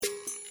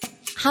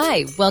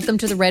Hi, welcome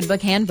to the Red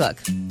Book Handbook.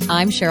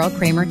 I'm Cheryl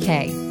Kramer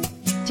Kay.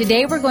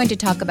 Today we're going to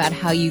talk about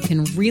how you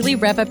can really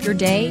rev up your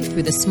day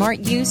through the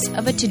smart use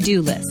of a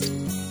to-do list.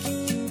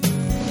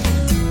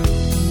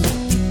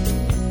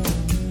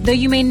 Though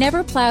you may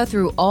never plow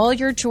through all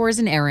your chores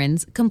and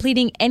errands,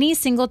 completing any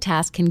single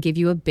task can give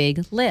you a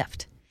big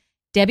lift.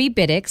 Debbie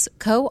Biddix,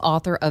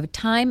 co-author of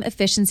Time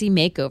Efficiency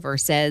Makeover,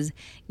 says,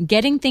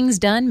 "Getting things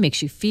done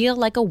makes you feel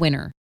like a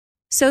winner."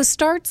 So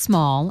start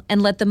small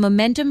and let the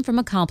momentum from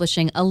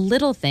accomplishing a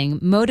little thing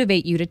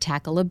motivate you to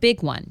tackle a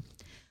big one.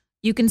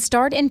 You can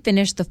start and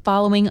finish the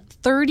following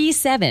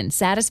 37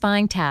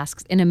 satisfying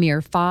tasks in a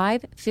mere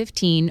 5,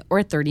 15,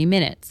 or 30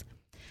 minutes.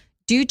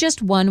 Do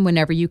just one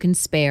whenever you can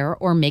spare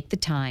or make the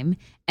time,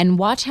 and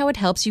watch how it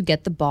helps you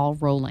get the ball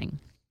rolling.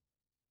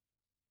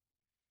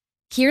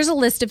 Here's a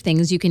list of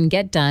things you can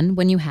get done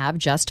when you have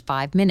just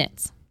 5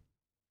 minutes.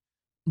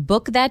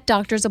 Book that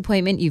doctor's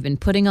appointment you've been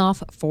putting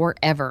off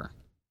forever.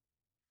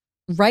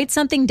 Write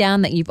something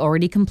down that you've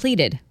already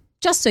completed,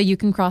 just so you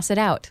can cross it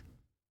out.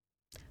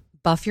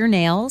 Buff your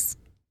nails.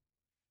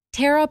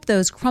 Tear up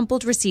those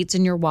crumpled receipts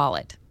in your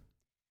wallet.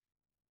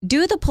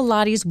 Do the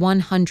Pilates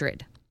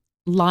 100.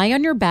 Lie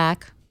on your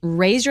back,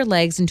 raise your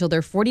legs until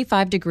they're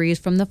 45 degrees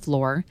from the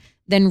floor,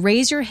 then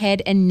raise your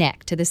head and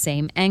neck to the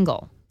same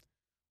angle.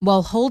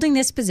 While holding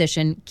this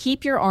position,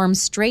 keep your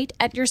arms straight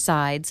at your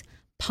sides,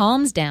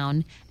 palms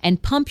down,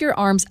 and pump your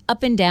arms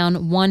up and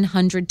down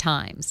 100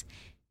 times.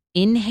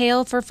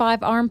 Inhale for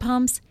 5 arm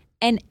pumps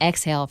and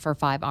exhale for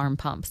 5 arm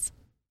pumps.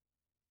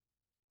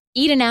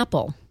 Eat an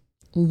apple.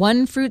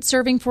 1 fruit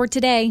serving for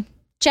today.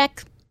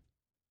 Check.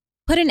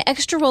 Put an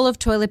extra roll of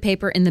toilet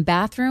paper in the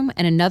bathroom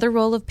and another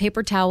roll of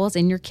paper towels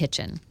in your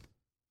kitchen.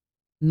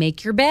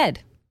 Make your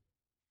bed.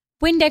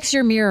 Windex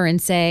your mirror and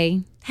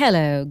say,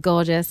 "Hello,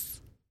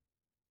 gorgeous."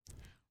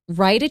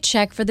 Write a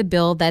check for the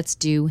bill that's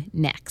due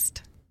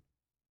next.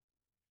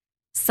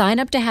 Sign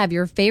up to have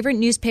your favorite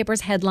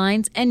newspaper's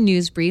headlines and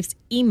news briefs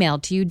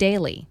emailed to you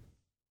daily.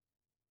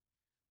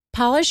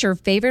 Polish your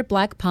favorite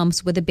black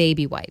pumps with a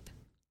baby wipe.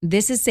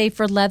 This is safe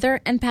for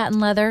leather and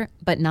patent leather,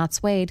 but not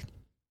suede.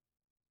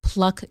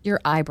 Pluck your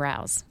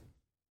eyebrows.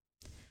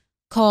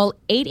 Call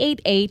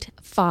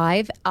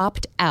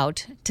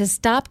 888-5-OPT-OUT to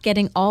stop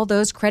getting all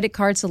those credit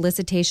card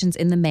solicitations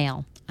in the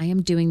mail. I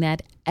am doing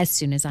that as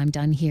soon as I'm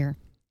done here.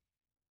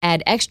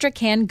 Add extra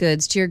canned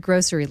goods to your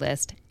grocery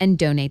list and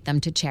donate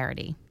them to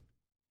charity.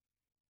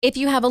 If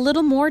you have a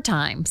little more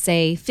time,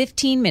 say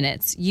 15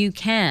 minutes, you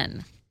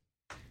can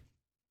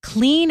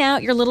clean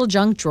out your little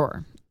junk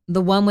drawer,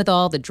 the one with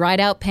all the dried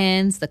out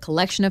pens, the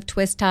collection of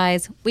twist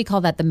ties. We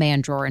call that the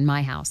man drawer in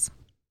my house.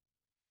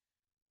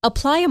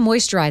 Apply a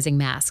moisturizing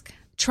mask.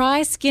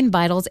 Try Skin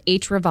Vitals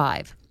H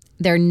Revive.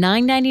 They're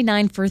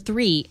 $9.99 for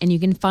 3, and you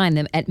can find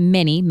them at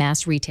many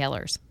mass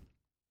retailers.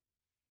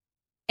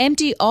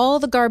 Empty all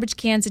the garbage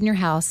cans in your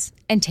house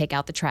and take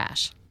out the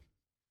trash.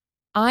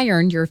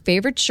 Iron your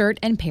favorite shirt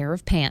and pair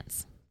of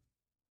pants.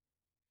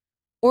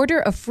 Order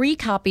a free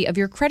copy of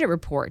your credit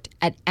report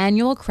at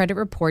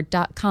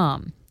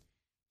annualcreditreport.com.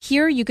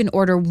 Here you can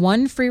order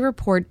 1 free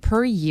report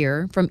per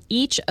year from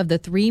each of the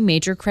 3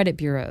 major credit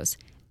bureaus,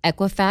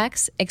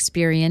 Equifax,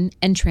 Experian,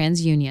 and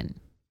TransUnion.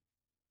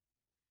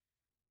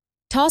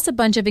 Toss a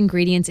bunch of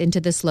ingredients into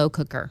the slow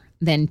cooker,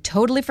 then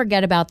totally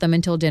forget about them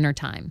until dinner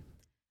time.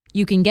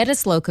 You can get a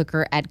slow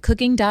cooker at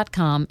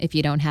cooking.com if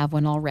you don't have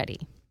one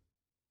already.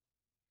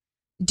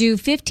 Do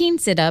 15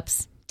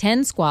 sit-ups,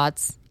 10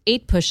 squats,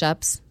 8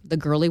 push-ups, the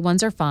girly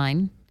ones are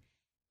fine,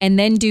 and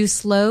then do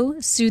slow,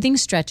 soothing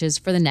stretches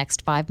for the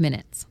next 5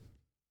 minutes.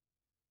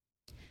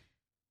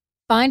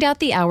 Find out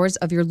the hours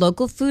of your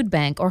local food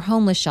bank or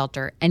homeless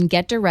shelter and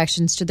get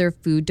directions to their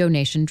food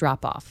donation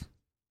drop-off.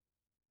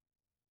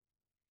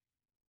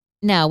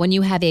 Now, when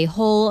you have a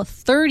whole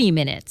 30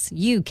 minutes,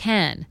 you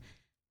can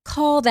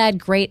call that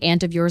great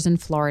aunt of yours in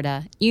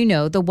Florida, you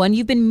know, the one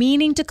you've been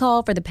meaning to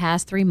call for the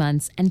past 3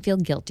 months and feel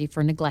guilty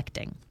for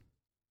neglecting.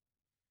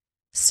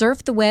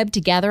 Surf the web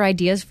to gather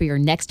ideas for your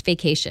next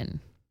vacation.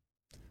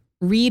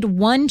 Read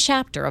 1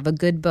 chapter of a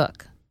good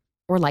book,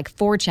 or like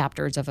 4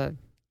 chapters of a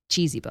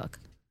cheesy book.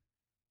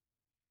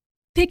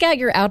 Pick out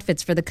your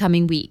outfits for the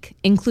coming week,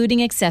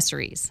 including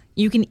accessories.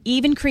 You can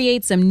even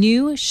create some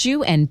new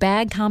shoe and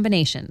bag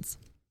combinations.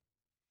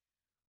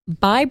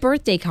 Buy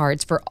birthday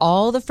cards for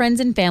all the friends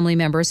and family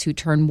members who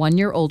turn 1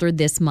 year older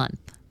this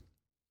month.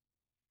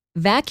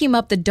 Vacuum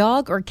up the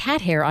dog or cat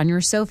hair on your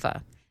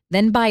sofa.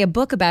 Then buy a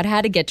book about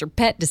how to get your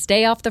pet to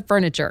stay off the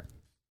furniture.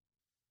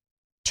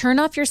 Turn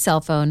off your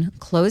cell phone,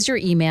 close your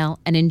email,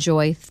 and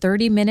enjoy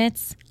 30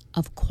 minutes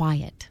of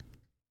quiet.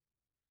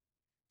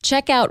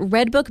 Check out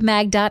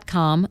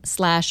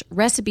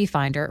redbookmag.com/recipe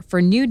finder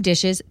for new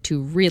dishes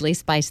to really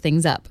spice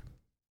things up.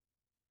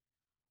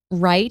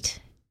 Write,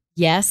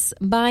 yes,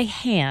 by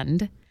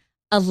hand,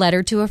 a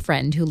letter to a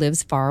friend who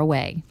lives far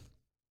away.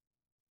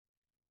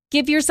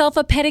 Give yourself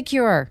a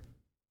pedicure.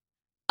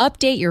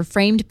 Update your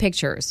framed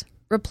pictures.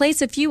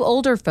 Replace a few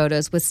older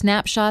photos with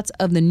snapshots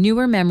of the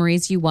newer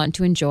memories you want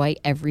to enjoy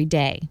every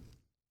day.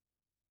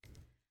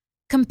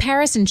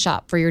 Comparison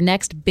shop for your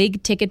next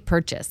big-ticket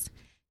purchase.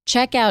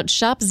 Check out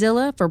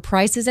Shopzilla for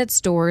prices at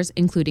stores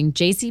including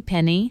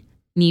JCPenney,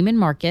 Neiman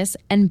Marcus,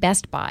 and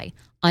Best Buy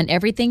on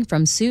everything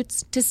from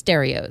suits to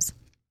stereos.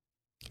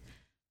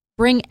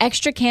 Bring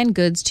extra canned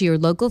goods to your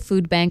local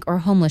food bank or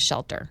homeless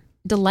shelter.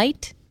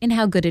 Delight in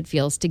how good it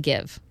feels to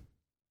give.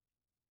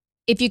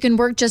 If you can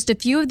work just a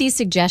few of these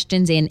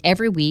suggestions in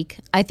every week,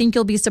 I think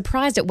you'll be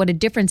surprised at what a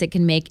difference it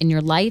can make in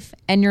your life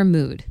and your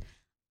mood.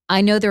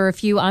 I know there are a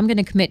few I'm going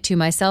to commit to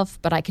myself,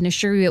 but I can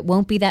assure you it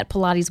won't be that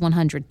Pilates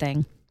 100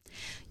 thing.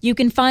 You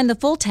can find the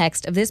full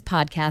text of this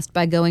podcast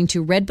by going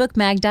to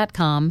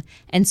redbookmag.com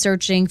and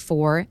searching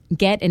for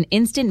Get an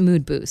Instant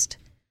Mood Boost.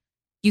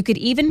 You could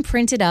even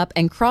print it up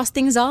and cross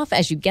things off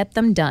as you get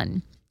them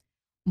done.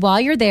 While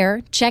you're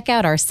there, check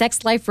out our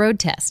Sex Life Road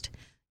Test.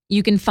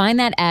 You can find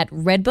that at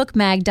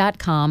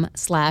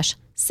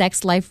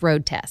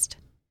redbookmag.com/sexliferoadtest.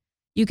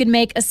 You can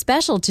make a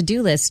special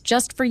to-do list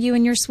just for you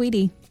and your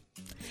sweetie.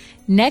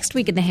 Next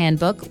week in the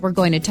handbook, we're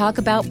going to talk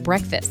about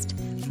breakfast.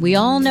 We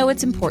all know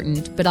it's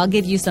important, but I'll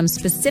give you some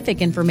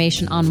specific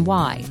information on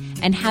why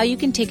and how you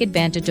can take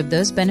advantage of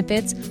those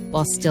benefits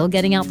while still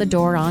getting out the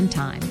door on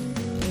time.